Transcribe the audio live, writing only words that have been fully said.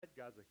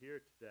guys are here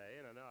today,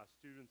 and I know our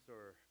students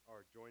are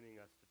joining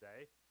us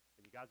today.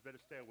 And you guys better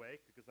stay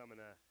awake because I'm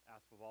going to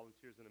ask for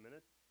volunteers in a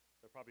minute.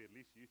 So probably at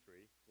least you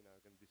three, going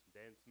to do some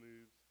dance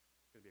moves.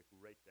 It's going to be a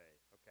great day.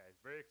 Okay,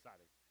 very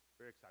exciting.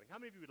 Very exciting. How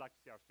many of you would like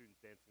to see our students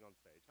dancing on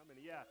stage? How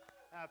many? Yeah,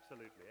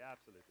 absolutely,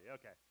 absolutely.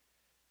 Okay.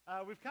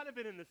 We've kind of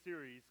been in the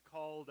series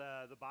called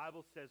The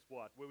Bible Says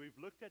What, where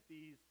we've looked at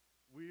these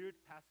weird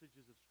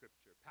passages of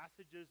Scripture,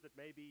 passages that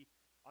maybe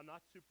are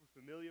not super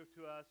familiar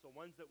to us, or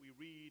ones that we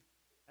read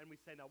and we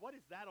say, now what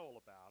is that all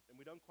about? And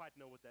we don't quite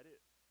know what that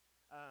is.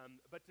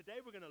 But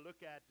today we're going to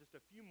look at just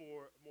a few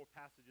more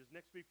passages.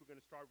 Next week we're going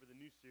to start with a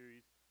new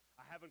series.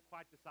 I haven't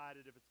quite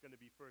decided if it's going to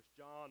be First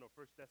John or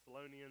First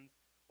Thessalonians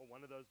or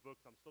one of those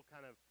books. I'm still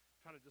kind of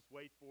trying to just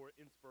wait for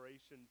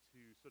inspiration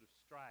to sort of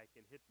strike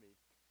and hit me.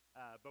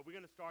 But we're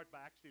going to start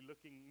by actually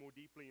looking more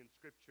deeply in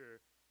Scripture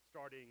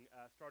starting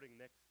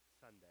next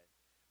Sunday.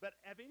 But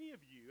have any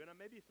of you, and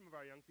maybe some of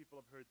our young people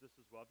have heard this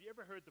as well, have you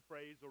ever heard the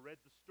phrase or read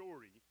the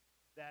story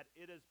that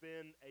it has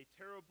been a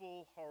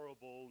terrible,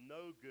 horrible,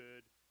 no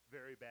good,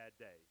 very bad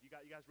day? You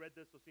guys read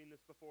this or seen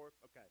this before?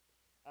 Okay.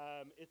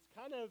 It's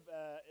kind of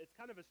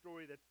a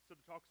story that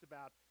sort of talks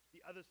about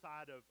the other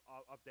side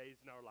of days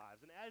in our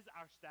lives. And as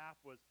our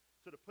staff was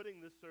sort of putting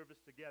this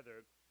service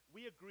together,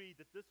 we agreed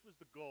that this was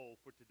the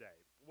goal for today.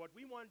 What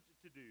we want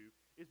to do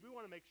is we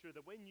want to make sure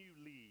that when you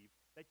leave,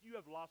 that you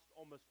have lost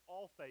almost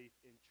all faith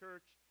in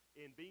church,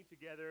 in being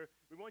together.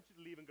 We want you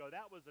to leave and go,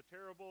 that was a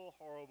terrible,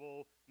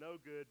 horrible, no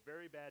good,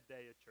 very bad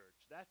day at church.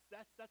 That's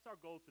our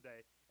goal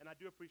today. And I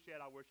do appreciate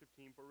our worship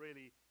team for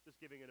really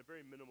just giving it a very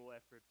minimal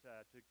effort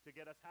to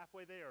get us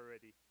halfway there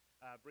already,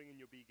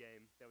 bringing your B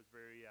game. That was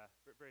very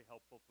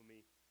helpful for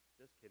me.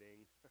 Just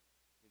kidding. I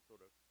mean, sort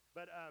of.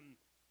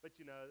 But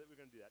you know that we're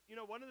going to do that. You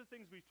know, one of the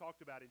things we've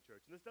talked about in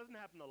church, and this doesn't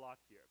happen a lot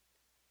here,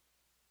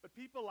 but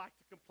people like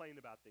to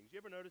complain about things. You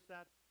ever notice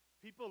that?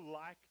 People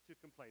like to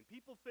complain.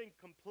 People think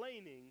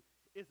complaining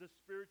is a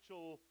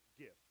spiritual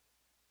gift.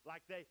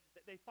 Like they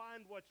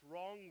find what's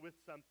wrong with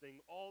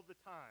something all the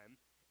time,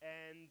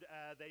 and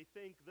they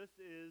think this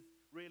is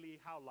really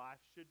how life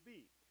should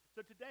be.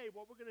 So today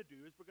what we're going to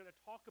do is we're going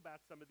to talk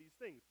about some of these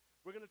things.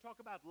 We're going to talk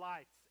about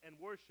lights and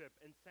worship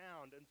and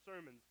sound and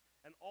sermons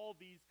and all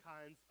these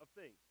kinds of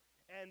things.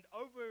 And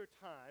over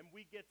time,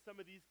 we get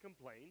some of these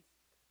complaints.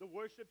 The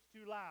worship's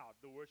too loud.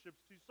 The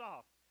worship's too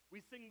soft.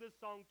 We sing this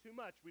song too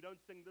much. We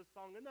don't sing this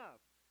song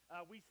enough.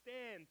 We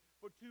stand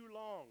for too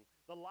long.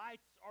 The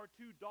lights are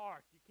too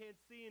dark. You can't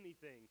see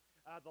anything.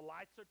 The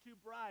lights are too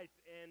bright,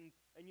 and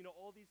you know,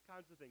 all these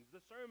kinds of things.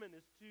 The sermon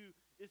is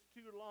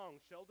too long.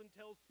 Sheldon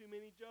tells too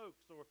many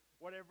jokes, or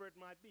whatever it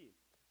might be.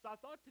 So I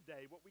thought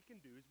today what we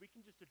can do is we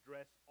can just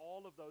address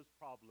all of those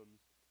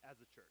problems as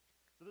a church.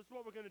 So this is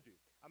what we're going to do.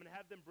 I'm going to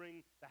have them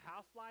bring the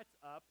house lights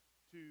up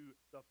to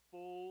the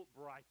full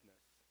brightness.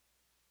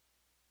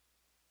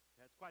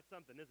 That's quite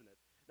something, isn't it?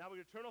 Now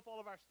we're going to turn off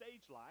all of our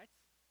stage lights,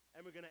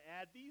 and we're going to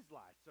add these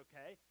lights,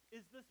 okay?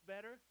 Is this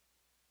better?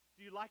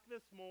 Do you like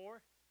this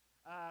more?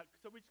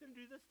 So we're just going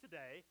to do this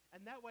today,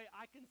 and that way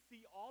I can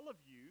see all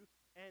of you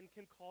and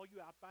can call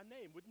you out by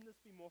name. Wouldn't this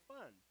be more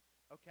fun?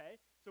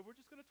 Okay? So we're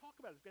just going to talk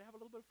about it. We're going to have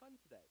a little bit of fun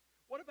today.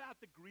 What about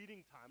the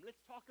greeting time?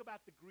 Let's talk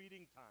about the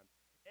greeting time.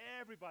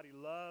 Everybody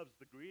loves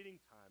the greeting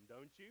time,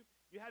 don't you?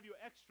 You have your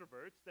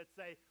extroverts that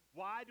say,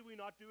 why do we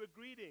not do a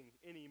greeting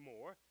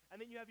anymore? And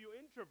then you have your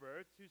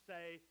introverts who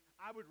say,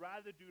 I would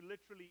rather do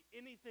literally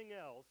anything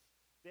else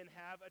than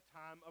have a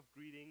time of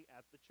greeting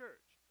at the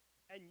church.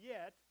 And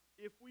yet,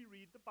 if we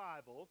read the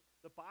Bible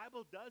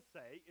does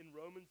say in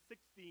Romans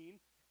 16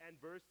 and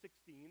verse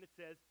 16, it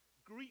says,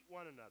 greet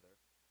one another.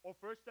 Or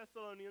 1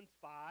 Thessalonians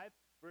 5,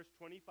 verse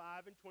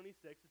 25 and 26,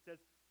 it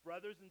says,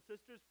 brothers and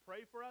sisters,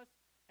 pray for us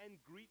and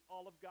greet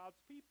all of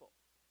God's people.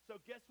 So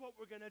guess what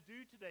we're going to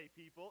do today,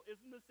 people?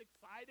 Isn't this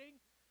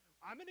exciting?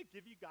 I'm going to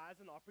give you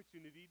guys an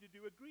opportunity to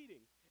do a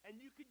greeting. And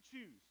you can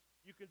choose.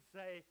 You can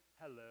say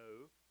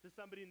hello to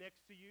somebody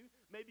next to you.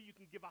 Maybe you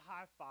can give a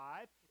high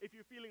five. If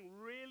you're feeling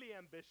really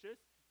ambitious,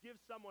 give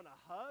someone a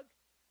hug.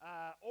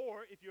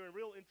 Or if you're a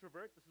real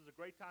introvert, this is a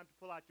great time to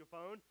pull out your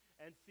phone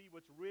and see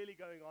what's really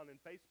going on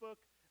in Facebook.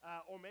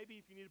 Or maybe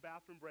if you need a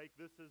bathroom break,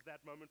 this is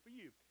that moment for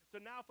you.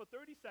 So now for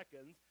 30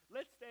 seconds,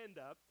 let's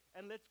stand up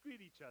and let's greet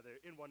each other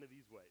in one of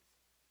these ways.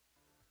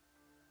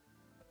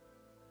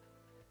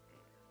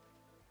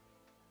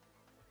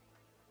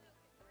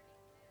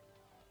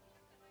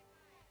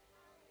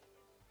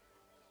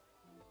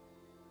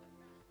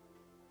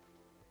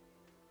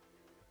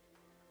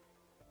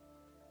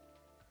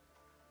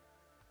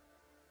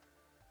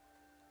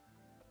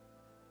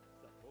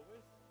 What's up,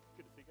 boys? It's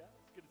good to see you guys.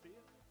 It's good to see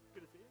you. It's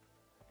good to see you.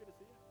 It's good to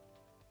see you.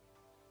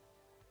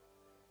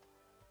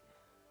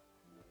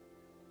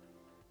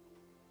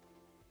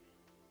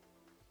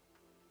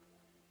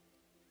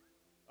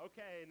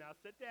 Okay, now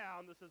sit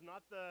down. This is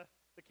not the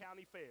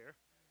county fair.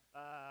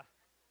 Uh,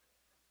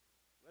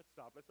 let's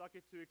stop. Let's not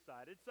get too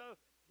excited. So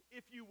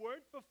if you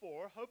weren't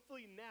before,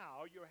 hopefully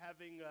now you're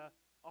having a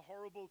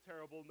horrible,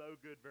 terrible, no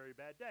good, very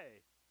bad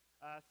day.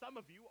 Some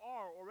of you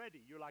are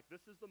already. You're like,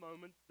 this is the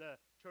moment the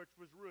church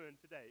was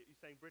ruined today. You're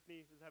saying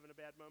Brittany is having a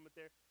bad moment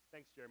there?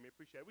 Thanks, Jeremy.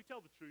 Appreciate it. We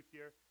tell the truth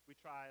here. We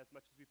try as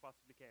much as we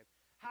possibly can.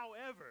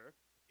 However,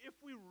 if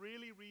we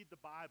really read the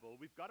Bible,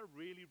 we've got to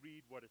really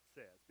read what it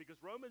says. Because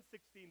Romans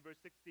 16,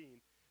 verse 16,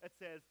 it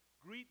says,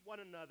 greet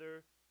one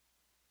another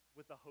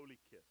with a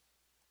holy kiss.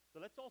 So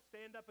let's all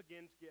stand up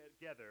again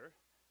together.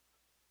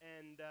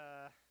 And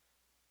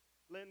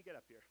Lynn, get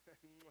up here.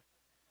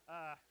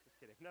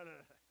 Just kidding. No.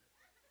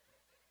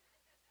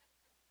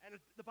 And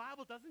the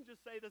Bible doesn't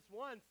just say this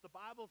once. The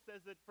Bible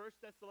says it,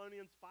 1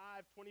 Thessalonians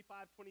 5,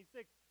 25,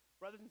 26.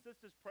 Brothers and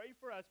sisters, pray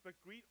for us, but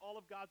greet all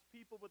of God's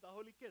people with a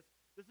holy kiss.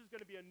 This is going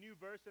to be a new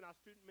verse in our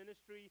student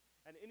ministry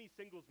and any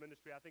singles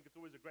ministry. I think it's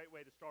always a great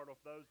way to start off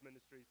those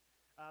ministries.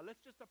 Let's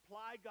just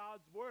apply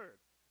God's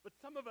word. But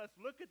some of us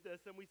look at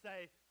this and we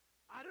say,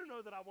 I don't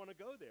know that I want to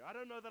go there. I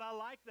don't know that I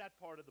like that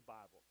part of the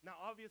Bible. Now,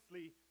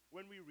 obviously,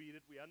 when we read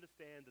it, we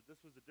understand that this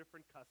was a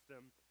different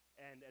custom,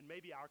 and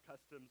maybe our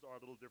customs are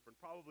a little different.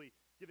 Probably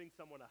giving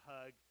someone a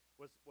hug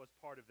was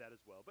part of that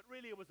as well. But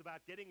really, it was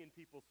about getting in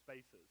people's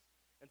spaces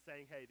and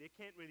saying, hey, there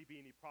can't really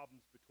be any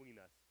problems between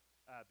us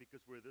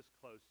because we're this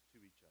close to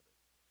each other.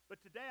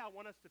 But today, I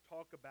want us to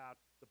talk about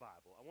the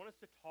Bible. I want us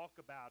to talk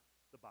about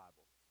the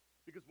Bible.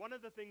 Because one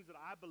of the things that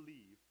I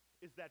believe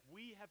is that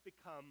we have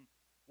become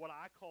what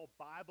I call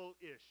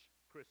Bible-ish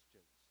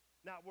Christians.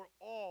 Now, we're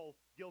all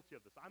guilty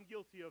of this. I'm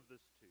guilty of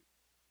this too.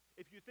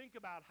 If you think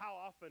about how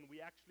often we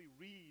actually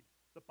read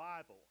the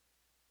Bible,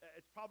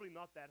 it's probably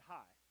not that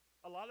high.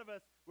 A lot of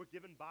us were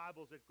given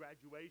Bibles at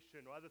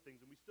graduation or other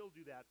things, and we still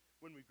do that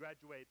when we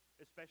graduate,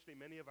 especially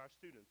many of our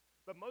students.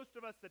 But most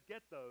of us that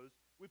get those,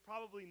 we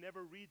probably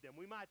never read them.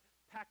 We might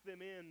pack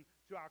them in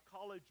to our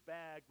college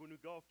bag when we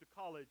go off to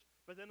college,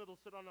 but then it'll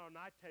sit on our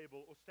night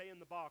table or stay in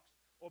the box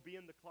or be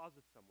in the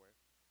closet somewhere.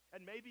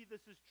 And maybe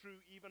this is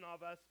true even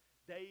of us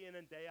day in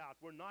and day out.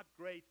 We're not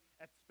great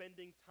at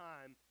spending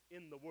time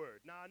in the Word.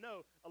 Now, I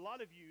know a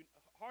lot of you,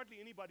 hardly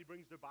anybody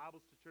brings their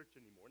Bibles to church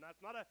anymore. Now, it's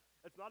not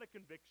a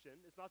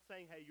conviction. It's not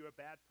saying, hey, you're a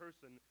bad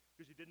person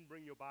because you didn't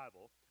bring your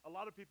Bible. A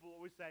lot of people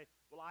always say,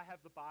 well, I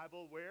have the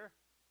Bible where?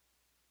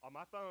 On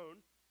my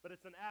phone, but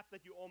it's an app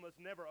that you almost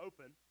never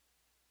open.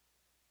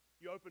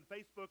 You open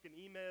Facebook and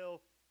email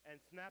and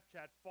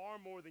Snapchat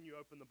far more than you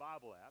open the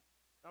Bible app.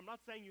 I'm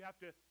not saying you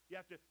have to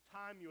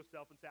time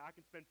yourself and say, I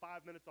can spend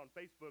 5 minutes on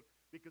Facebook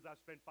because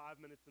I've spent 5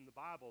 minutes in the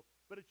Bible,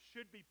 but it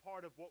should be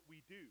part of what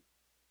we do.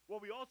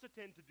 What we also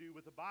tend to do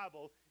with the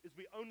Bible is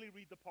we only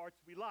read the parts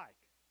we like.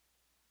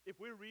 If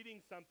we're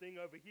reading something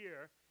over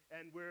here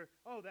and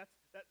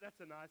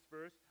that's a nice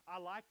verse, I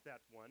like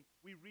that one,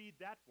 we read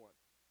that one.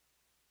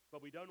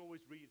 But we don't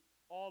always read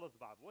all of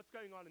the Bible. What's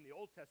going on in the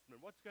Old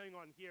Testament? What's going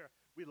on here?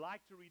 We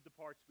like to read the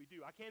parts we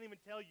do. I can't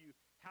even tell you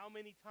how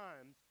many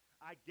times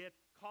I get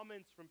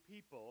comments from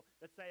people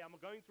that say, I'm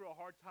going through a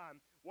hard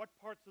time. What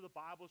parts of the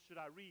Bible should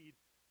I read?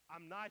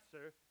 I'm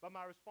nicer, but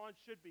my response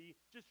should be,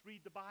 just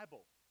read the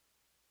Bible.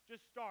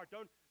 Just start.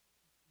 Don't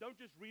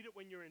just read it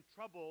when you're in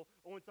trouble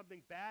or when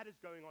something bad is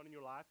going on in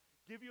your life.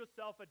 Give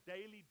yourself a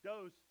daily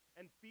dose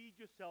and feed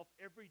yourself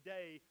every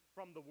day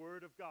from the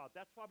Word of God.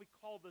 That's why we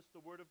call this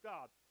the Word of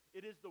God.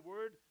 It is the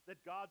Word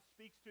that God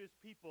speaks to His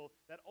people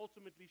that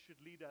ultimately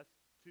should lead us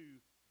to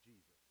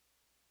Jesus.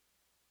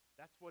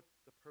 That's what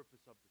the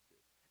purpose of this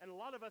is. And a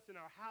lot of us in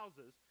our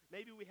houses,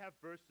 maybe we have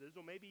verses,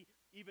 or maybe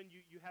even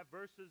you have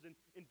verses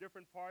in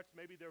different parts.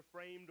 Maybe they're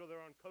framed or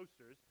they're on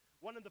coasters.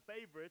 One of the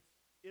favorites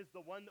is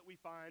the one that we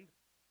find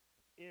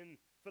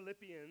in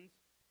Philippians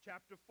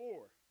chapter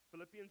 4.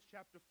 Philippians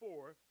chapter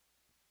 4,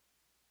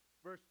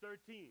 verse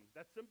 13.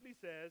 That simply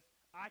says,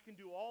 I can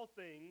do all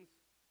things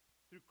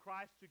through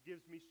Christ who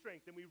gives me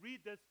strength. And we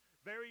read this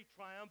very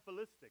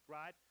triumphalistic,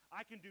 right?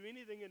 I can do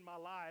anything in my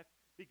life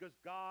because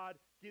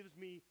God gives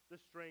me the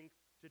strength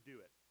to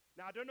do it.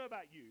 Now, I don't know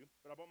about you,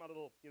 but I brought my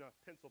little,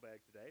 pencil bag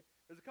today.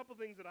 There's a couple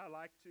things that I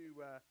like to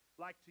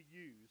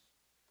use.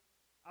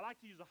 I like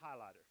to use a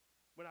highlighter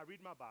when I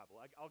read my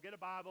Bible. I'll get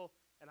a Bible,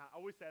 and I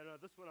always say, no,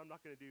 this one I'm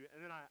not going to do. And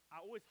then I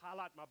always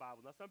highlight my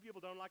Bible. Now, some people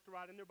don't like to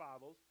write in their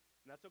Bibles,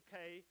 and that's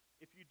okay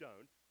if you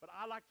don't. But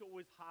I like to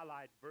always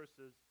highlight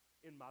verses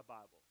in my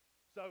Bible.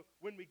 So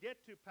when we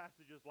get to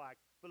passages like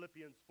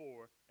Philippians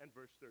 4 and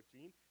verse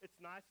 13, it's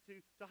nice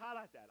to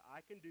highlight that.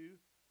 I can do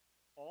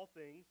all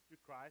things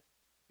through Christ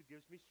who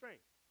gives me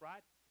strength,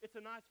 right? It's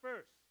a nice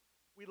verse.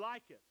 We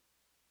like it.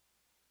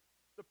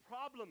 The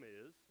problem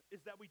is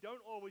that we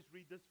don't always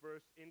read this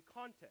verse in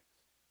context.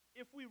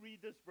 If we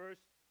read this verse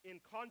in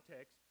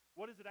context,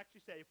 what does it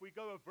actually say? If we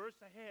go a verse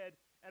ahead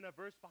and a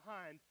verse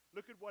behind,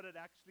 look at what it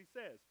actually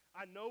says.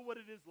 I know what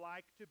it is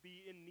like to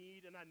be in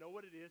need, and I know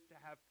what it is to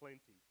have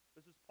plenty.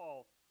 This is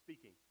Paul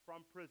speaking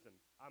from prison,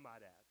 I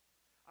might add.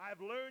 I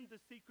have learned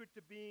the secret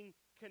to being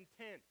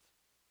content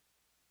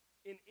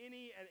in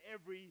any and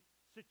every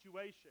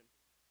situation,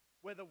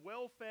 whether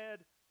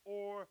well-fed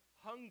or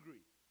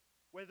hungry,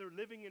 whether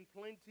living in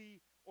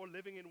plenty or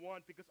living in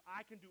want, because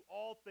I can do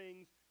all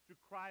things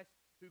through Christ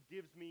who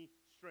gives me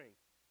strength.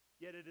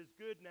 Yet it is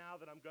good now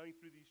that I'm going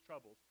through these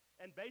troubles.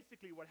 And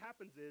basically what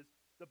happens is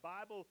the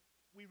Bible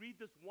we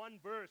read this one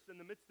verse in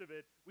the midst of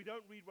it, we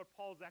don't read what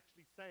Paul's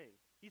actually saying.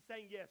 He's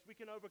saying, yes, we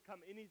can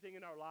overcome anything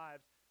in our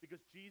lives because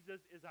Jesus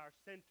is our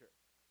center.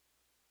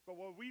 But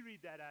what we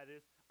read that at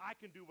is, I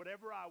can do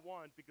whatever I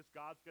want because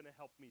God's going to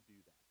help me do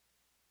that.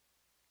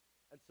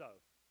 And so,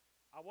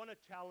 I want to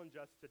challenge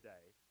us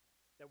today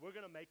that we're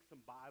going to make some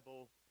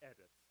Bible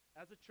edits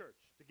as a church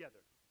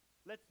together.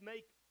 Let's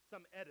make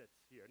some edits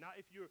here. Now,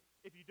 if you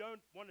don't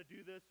want to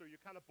do this or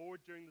you're kind of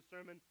bored during the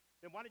sermon,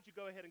 then why don't you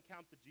go ahead and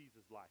count the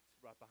Jesus lights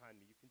right behind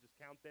me. You can just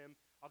count them.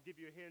 I'll give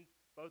you a hint.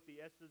 Both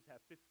the S's have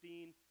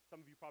 15.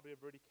 Some of you probably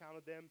have already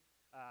counted them.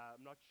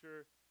 I'm not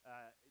sure.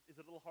 Is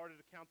it a little harder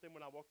to count them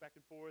when I walk back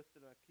and forth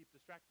and I keep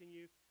distracting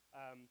you?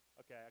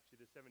 Okay,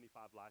 actually, there's 75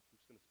 lights. I'm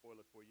just going to spoil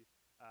it for you.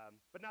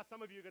 But now some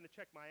of you are going to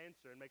check my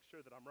answer and make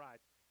sure that I'm right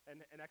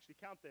and actually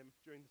count them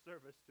during the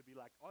service to be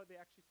like, are they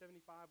actually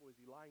 75 or is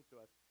he lying to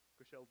us?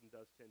 Because Sheldon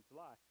does tend to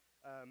lie,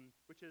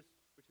 which is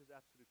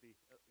absolutely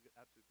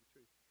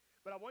true.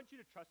 But I want you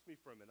to trust me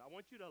for a minute. I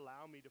want you to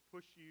allow me to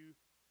push you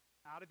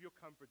out of your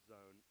comfort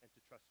zone and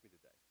to trust me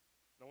today.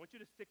 And I want you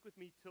to stick with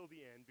me till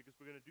the end because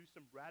we're going to do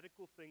some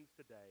radical things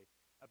today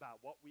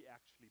about what we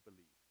actually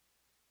believe.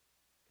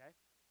 Okay?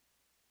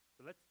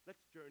 So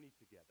let's journey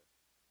together.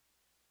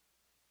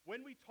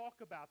 When we talk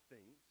about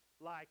things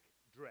like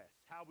dress,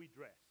 how we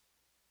dress,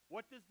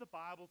 what does the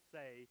Bible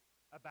say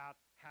about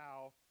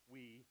how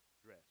we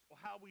dress or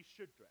how we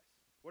should dress?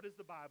 What does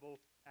the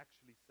Bible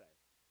actually say?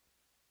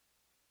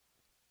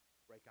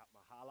 Break out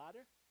my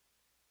highlighter.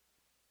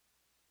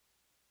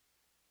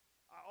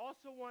 I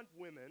also want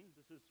women,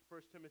 this is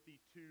 1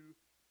 Timothy 2,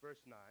 verse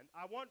 9.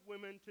 I want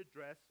women to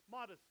dress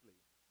modestly.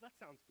 That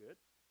sounds good.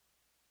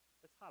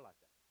 Let's highlight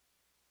that.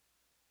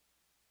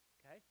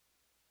 Okay?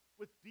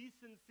 With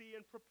decency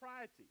and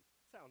propriety.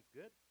 Sounds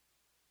good.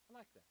 I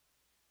like that.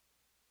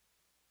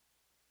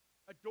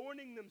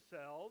 Adorning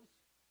themselves,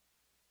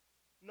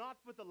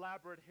 not with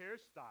elaborate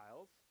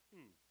hairstyles.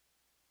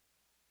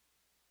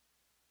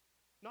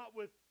 Not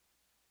with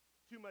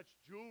too much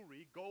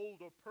jewelry,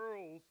 gold or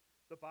pearls,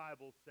 the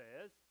Bible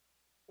says,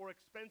 or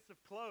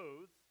expensive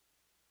clothes,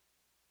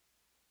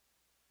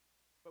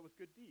 but with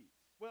good deeds.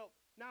 Well,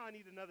 now I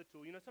need another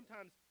tool. You know,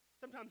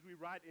 sometimes we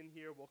write in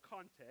here, well,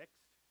 context.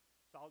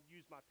 So I'll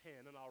use my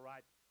pen and I'll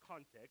write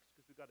context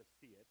because we've got to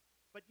see it.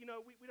 But, you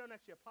know, we don't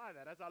actually apply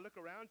that. As I look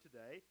around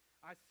today,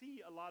 I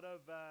see a lot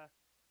of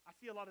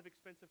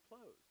expensive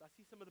clothes. I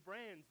see some of the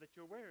brands that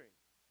you're wearing.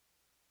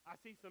 I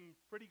see some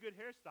pretty good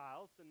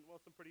hairstyles and,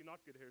 well, some pretty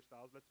not good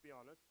hairstyles, let's be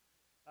honest.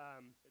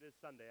 It is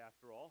Sunday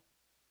after all.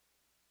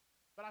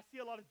 But I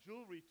see a lot of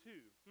jewelry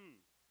too.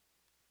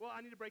 Well, I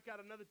need to break out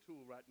another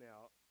tool right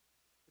now.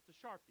 It's a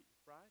Sharpie,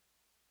 right?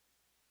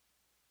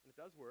 And it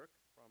does work,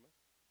 promise.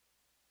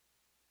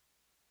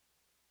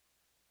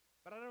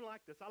 But I don't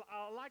like this. I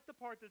like the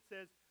part that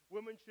says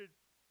women should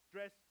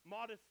dress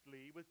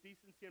modestly with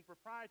decency and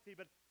propriety,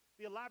 but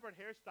the elaborate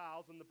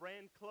hairstyles and the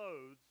brand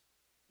clothes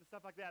and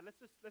stuff like that,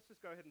 let's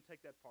just go ahead and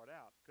take that part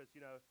out because,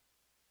 you know,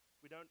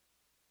 we don't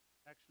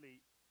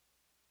actually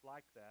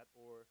like that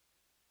or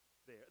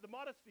there. The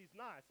modesty is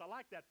nice. I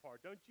like that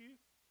part, don't you?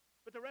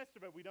 But the rest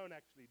of it we don't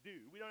actually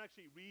do. We don't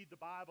actually read the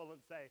Bible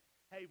and say,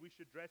 hey, we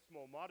should dress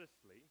more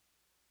modestly.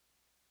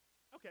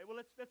 Okay, well,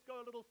 let's go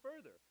a little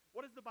further.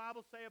 What does the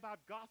Bible say about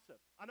gossip?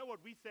 I know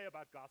what we say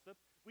about gossip.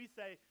 We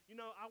say, you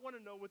know, I want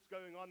to know what's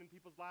going on in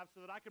people's lives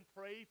so that I can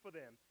pray for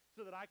them,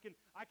 so that I can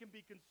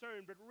be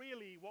concerned. But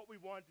really what we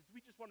want is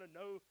we just want to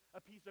know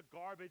a piece of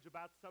garbage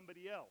about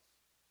somebody else.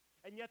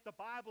 And yet the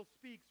Bible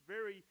speaks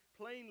very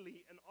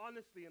plainly and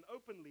honestly and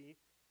openly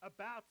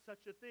about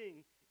such a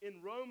thing.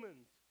 In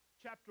Romans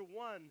chapter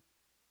 1,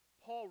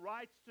 Paul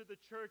writes to the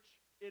church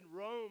in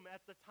Rome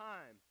at the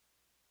time.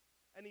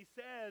 And he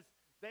says,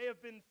 they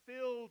have been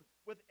filled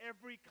with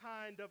every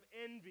kind of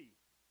envy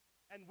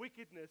and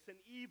wickedness and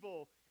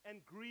evil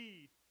and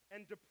greed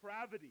and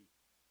depravity.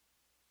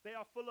 They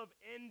are full of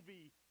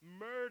envy,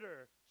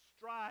 murder,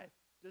 strife,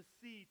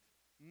 deceit,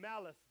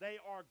 malice. They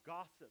are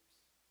gossips.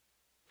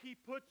 He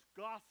puts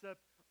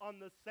gossip on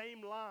the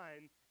same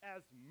line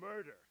as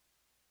murder.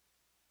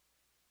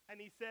 And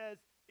he says,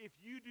 if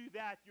you do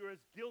that, you're as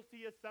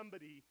guilty as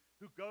somebody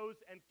who goes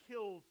and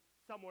kills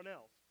someone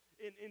else.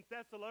 In 1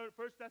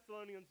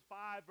 Thessalonians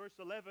 5, verse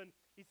 11,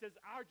 he says,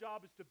 our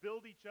job is to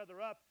build each other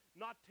up,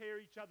 not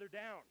tear each other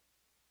down.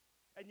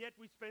 And yet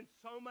we spend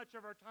so much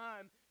of our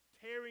time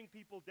tearing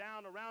people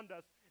down around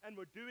us, and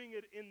we're doing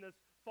it in this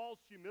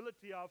false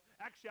humility of,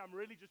 actually, I'm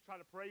really just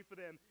trying to pray for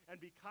them and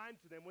be kind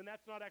to them, when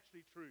that's not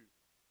actually true.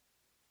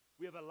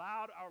 We have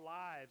allowed our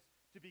lives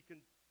to be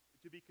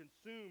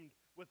consumed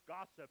with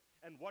gossip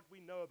and what we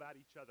know about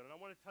each other. And I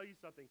want to tell you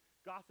something.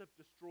 Gossip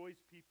destroys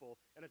people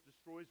and it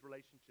destroys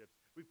relationships.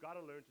 We've got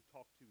to learn to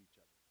talk to each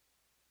other.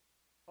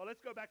 Oh,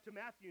 let's go back to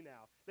Matthew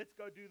now. Let's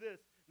go do this.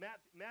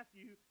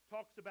 Matthew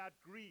talks about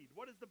greed.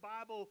 What does the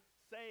Bible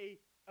say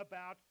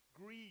about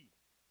greed?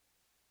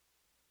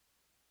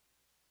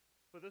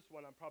 For this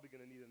one, I'm probably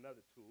going to need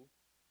another tool.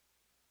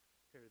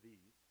 A pair of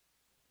these.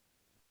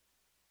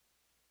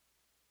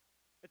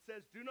 It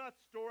says, do not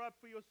store up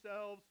for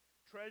yourselves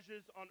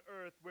treasures on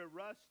earth where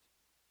rust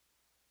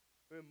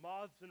where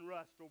moths and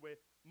rust, or where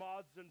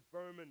moths and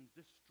vermin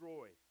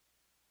destroy,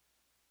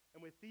 and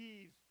where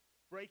thieves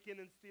break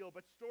in and steal.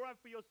 But store up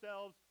for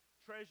yourselves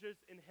treasures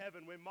in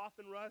heaven, where moth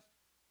and rust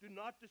do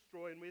not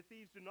destroy, and where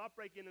thieves do not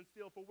break in and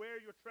steal. For where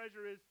your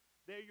treasure is,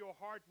 there your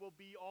heart will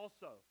be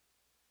also.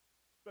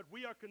 But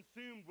we are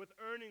consumed with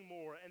earning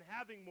more and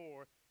having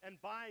more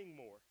and buying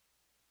more.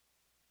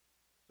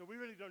 So we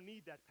really don't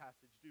need that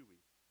passage, do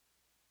we?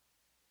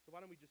 So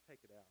why don't we just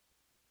take it out?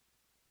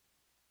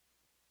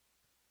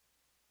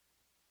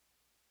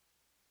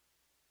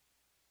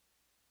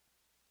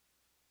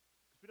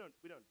 Because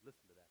we don't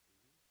listen to that, do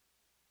we?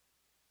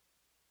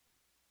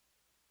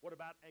 What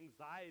about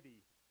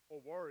anxiety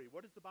or worry?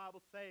 What does the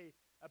Bible say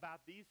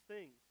about these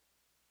things?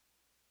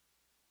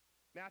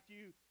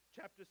 Matthew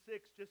chapter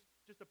 6,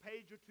 just a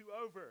page or two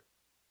over.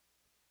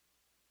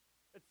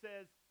 It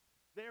says,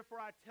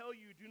 therefore I tell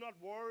you, do not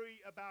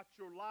worry about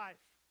your life,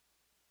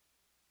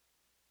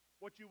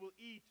 what you will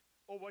eat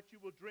or what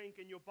you will drink,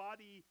 and your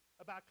body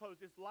about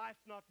clothes. Is life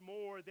not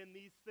more than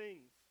these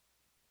things?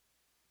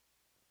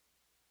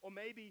 Or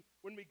maybe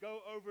when we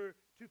go over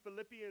to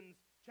Philippians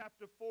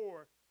chapter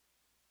 4,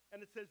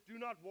 and it says, do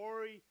not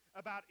worry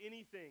about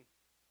anything,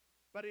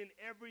 but in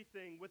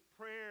everything with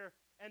prayer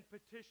and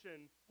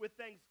petition, with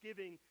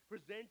thanksgiving,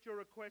 present your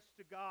requests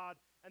to God,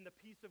 and the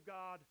peace of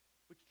God,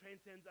 which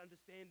transcends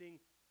understanding,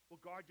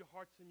 will guard your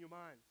hearts and your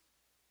minds.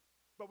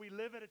 But we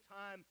live at a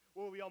time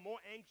where we are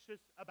more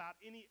anxious about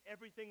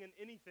everything and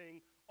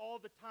anything all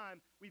the time.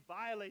 We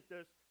violate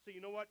this, so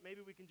you know what?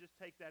 Maybe we can just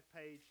take that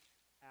page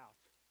out.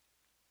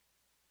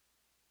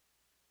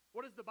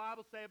 What does the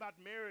Bible say about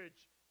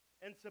marriage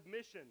and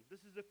submission?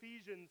 This is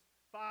Ephesians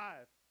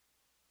 5.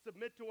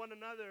 Submit to one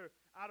another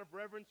out of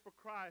reverence for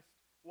Christ.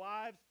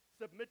 Wives,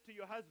 submit to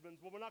your husbands.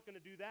 Well, we're not going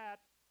to do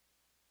that.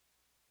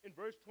 In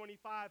verse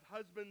 25,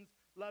 husbands,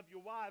 love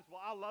your wives.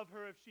 Well, I'll love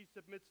her if she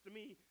submits to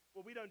me.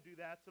 Well, we don't do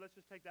that, so let's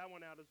just take that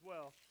one out as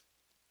well.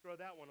 Throw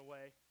that one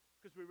away,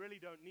 because we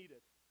really don't need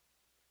it.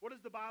 What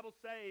does the Bible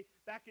say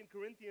back in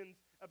Corinthians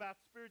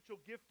about spiritual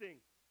gifting?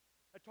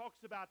 It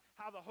talks about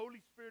how the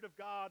Holy Spirit of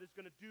God is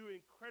going to do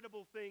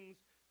incredible things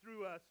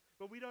through us,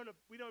 but we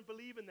don't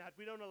believe in that.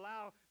 We don't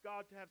allow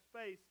God to have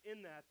space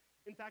in that.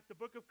 In fact, the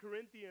book of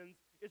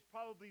Corinthians is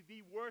probably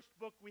the worst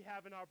book we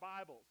have in our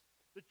Bibles.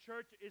 The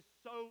church is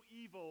so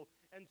evil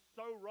and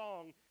so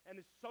wrong and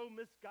is so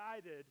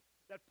misguided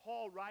that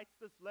Paul writes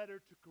this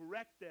letter to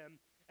correct them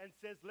and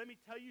says, let me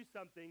tell you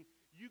something.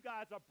 You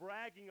guys are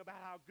bragging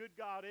about how good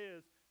God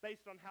is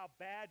based on how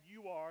bad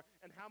you are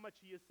and how much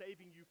he is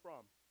saving you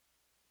from.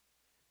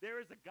 There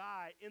is a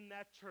guy in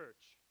that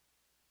church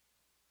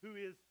who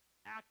is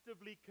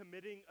actively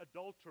committing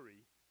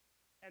adultery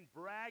and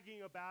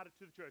bragging about it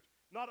to the church.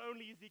 Not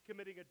only is he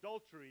committing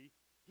adultery,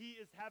 he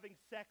is having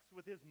sex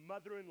with his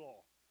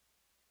mother-in-law.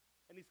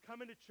 And he's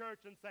coming to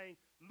church and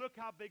saying, look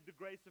how big the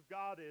grace of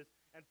God is.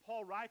 And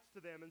Paul writes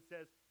to them and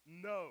says,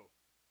 no.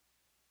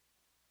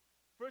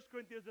 1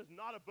 Corinthians is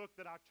not a book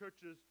that our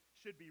churches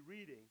should be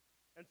reading.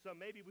 And so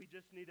maybe we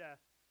just need to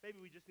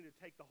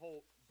take the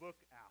whole book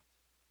out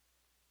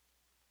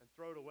and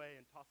throw it away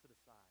and toss it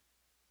aside.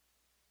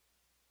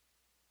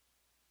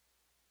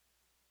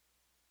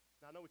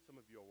 Now, I know what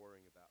some of you are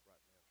worrying about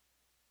right now.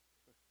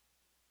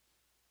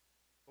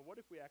 But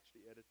what if we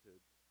actually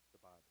edited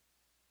the Bible?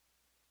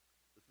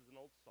 This is an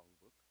old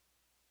songbook,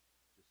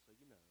 just so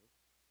you know.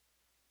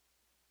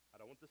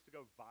 I don't want this to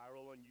go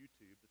viral on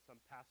YouTube that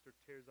some pastor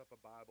tears up a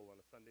Bible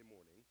on a Sunday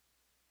morning.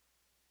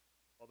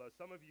 Although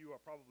some of you are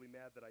probably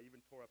mad that I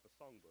even tore up a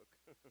songbook.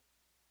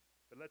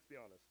 But let's be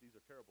honest, these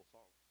are terrible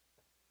songs.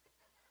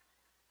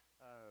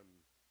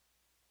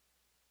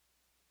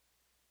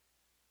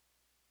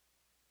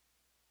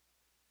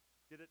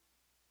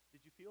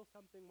 Did you feel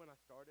something when I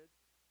started?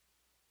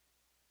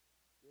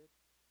 Did?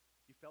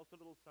 You felt a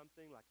little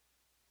something like,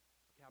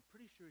 okay, I'm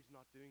pretty sure he's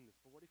not doing this,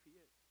 but what if he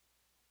is?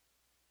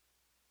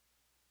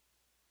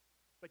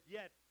 But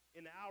yet,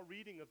 in our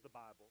reading of the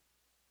Bible,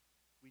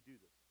 we do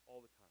this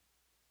all the time.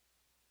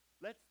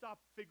 Let's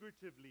stop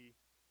figuratively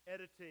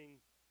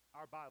editing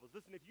our Bibles.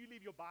 Listen, if you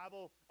leave your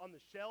Bible on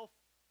the shelf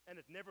and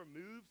it never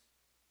moves,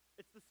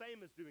 it's the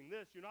same as doing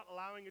this. You're not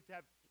allowing it to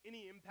have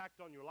any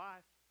impact on your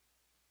life.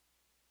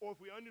 Or if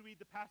we only read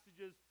the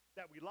passages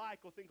that we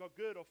like or think are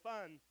good or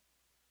fun,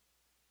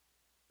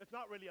 it's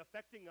not really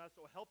affecting us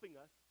or helping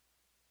us.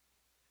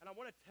 And I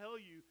want to tell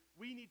you,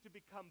 we need to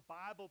become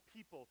Bible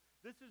people.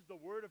 This is the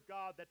Word of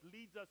God that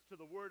leads us to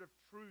the Word of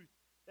truth,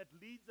 that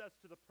leads us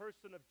to the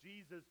person of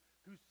Jesus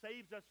who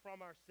saves us from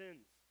our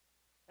sins.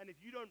 And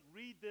if you don't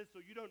read this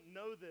or you don't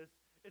know this,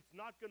 it's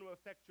not going to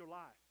affect your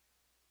life.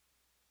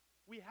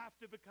 We have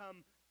to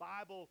become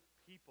Bible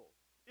people.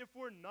 If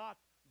we're not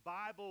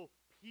Bible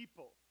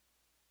people,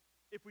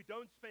 if we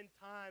don't spend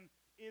time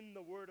in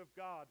the Word of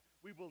God,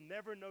 we will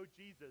never know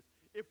Jesus.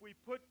 If we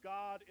put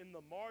God in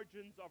the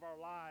margins of our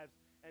lives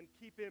and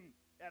keep him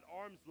at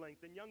arm's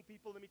length, and young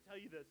people, let me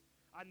tell you this.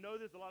 I know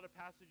there's a lot of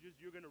passages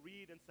you're going to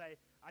read and say,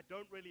 I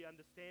don't really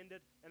understand it,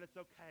 and it's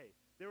okay.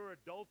 There are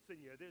adults in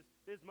you.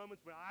 There's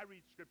moments when I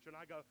read Scripture and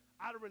I go,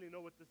 I don't really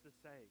know what this is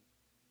saying.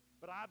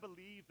 But I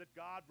believe that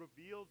God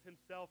reveals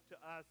himself to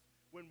us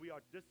when we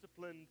are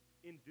disciplined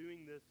in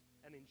doing this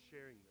and in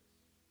sharing this.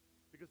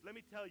 Because let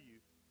me tell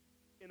you,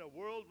 in a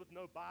world with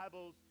no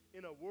Bibles,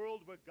 in a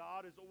world where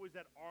God is always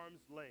at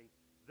arm's length,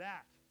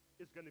 that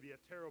is going to be a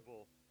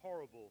terrible,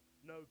 horrible,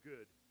 no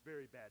good,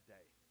 very bad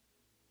day.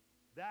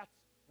 That's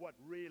what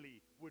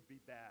really would be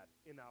bad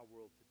in our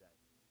world today.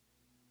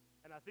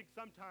 And I think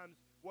sometimes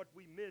what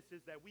we miss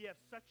is that we have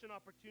such an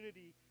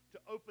opportunity to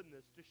open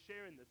this, to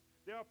share in this.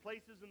 There are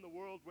places in the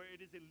world where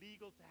it is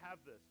illegal to have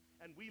this,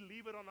 and we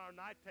leave it on our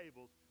night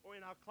tables or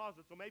in our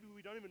closets, or maybe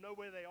we don't even know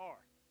where they are.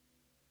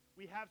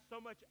 We have so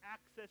much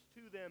access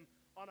to them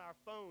on our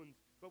phones,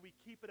 but we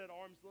keep it at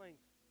arm's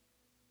length.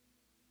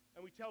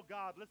 And we tell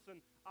God, listen,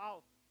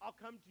 I'll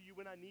come to you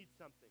when I need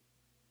something.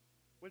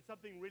 When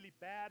something really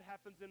bad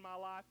happens in my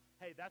life,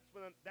 hey, that's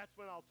when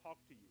I'll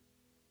talk to you.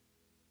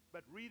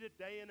 But read it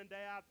day in and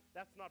day out,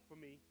 that's not for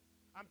me.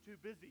 I'm too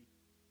busy.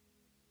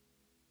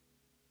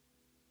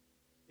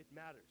 It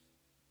matters.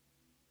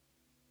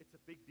 It's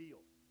a big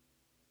deal.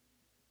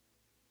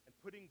 And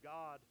putting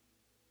God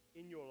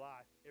in your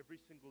life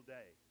every single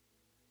day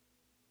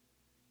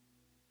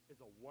is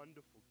a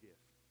wonderful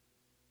gift.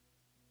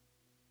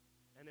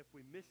 And if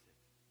we miss it,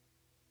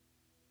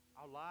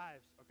 our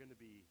lives are going to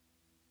be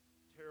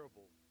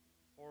terrible,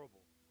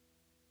 horrible,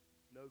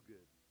 no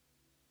good,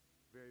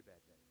 very bad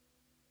days.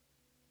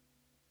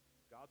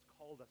 God's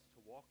called us to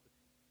walk with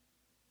him.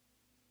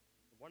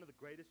 And one of the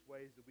greatest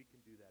ways that we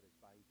can do that is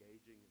by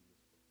engaging in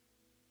this book.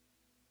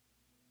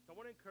 So I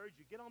want to encourage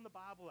you, get on the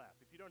Bible app.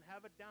 If you don't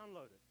have it,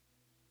 download it.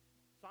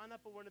 Sign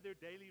up for one of their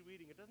daily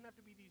reading. It doesn't have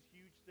to be these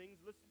huge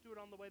things. Listen to it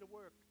on the way to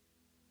work,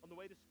 on the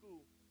way to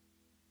school.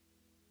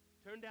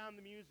 Turn down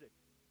the music.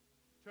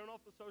 Turn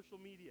off the social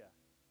media.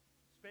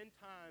 Spend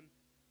time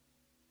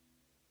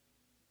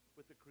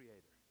with the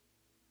Creator.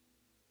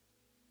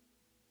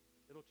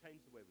 It'll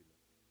change the way we live.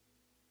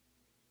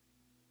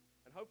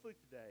 And hopefully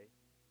today,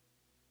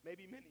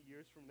 maybe many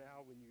years from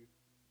now, when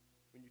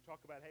you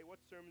talk about, hey,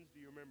 what sermons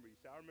do you remember? You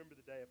say, I remember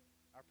the day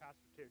our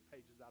pastor teared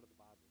pages out of the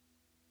Bible.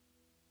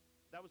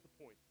 That was the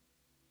point.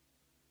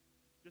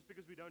 Just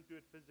because we don't do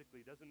it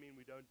physically doesn't mean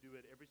we don't do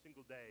it every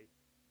single day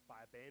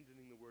by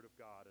abandoning the Word of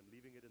God and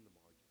leaving it in the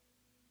margins.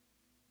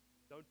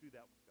 Don't do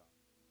that with God.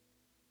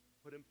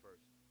 Put him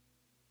first.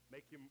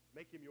 Make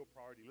him your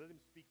priority. Let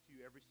him speak to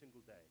you every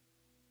single day.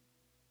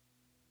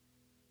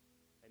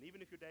 And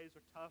even if your days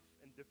are tough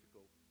and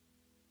difficult,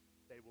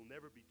 they will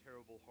never be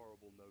terrible,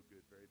 horrible, no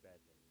good, very bad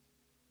days.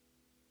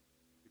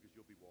 Because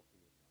you'll be walking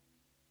with God.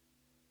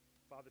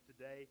 Father,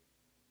 today,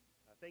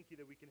 thank you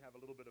that we can have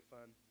a little bit of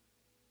fun.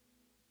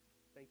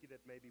 Thank you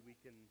that maybe we're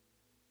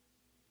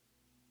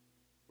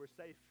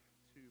safe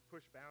to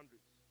push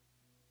boundaries.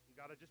 And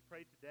God, I just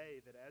pray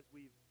today that as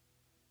we've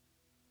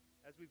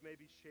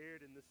maybe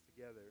shared in this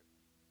together,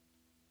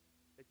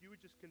 that you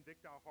would just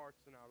convict our hearts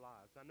and our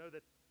lives. I know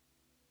that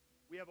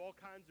we have all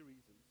kinds of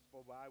reasons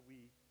for why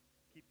we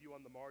keep you on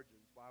the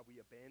margins, why we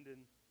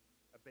abandon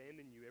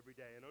you every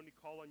day and only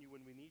call on you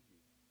when we need you.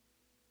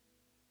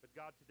 But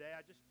God, today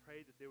I just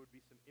pray that there would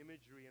be some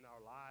imagery in our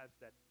lives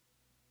that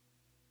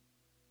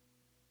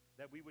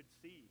we would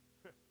see,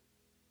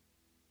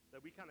 that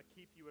we kind of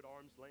keep you at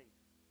arm's length,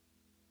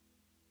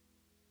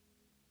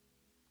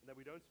 and that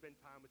we don't spend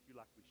time with you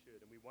like we should,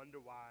 and we wonder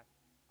why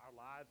our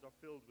lives are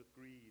filled with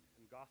greed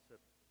and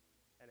gossip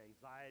and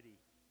anxiety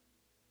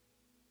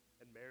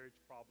and marriage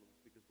problems,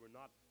 because we're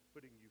not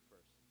putting you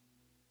first.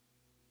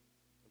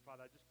 And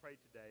Father, I just pray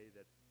today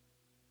that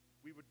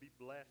we would be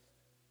blessed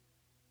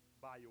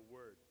by your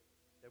word,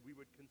 that we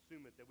would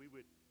consume it, that we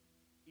would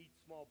eat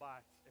small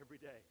bites every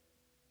day.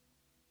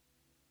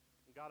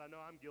 And God, I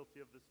know I'm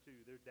guilty of this too.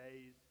 There are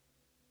days,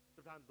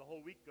 sometimes the whole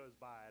week goes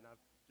by and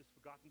I've just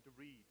forgotten to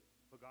read,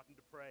 forgotten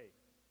to pray,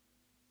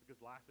 because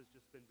life has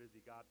just been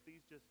busy. God, please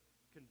just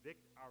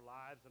convict our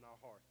lives and our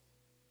hearts.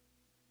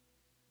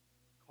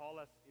 Call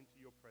us into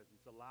your presence.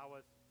 Allow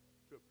us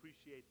to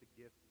appreciate the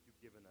gift that you've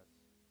given us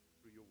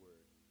through your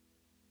word.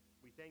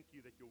 We thank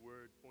you that your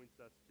word points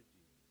us to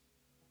Jesus,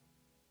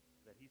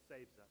 that he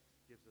saves us,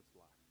 gives us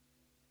life.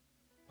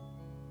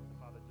 So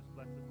Father, just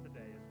bless us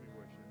today as we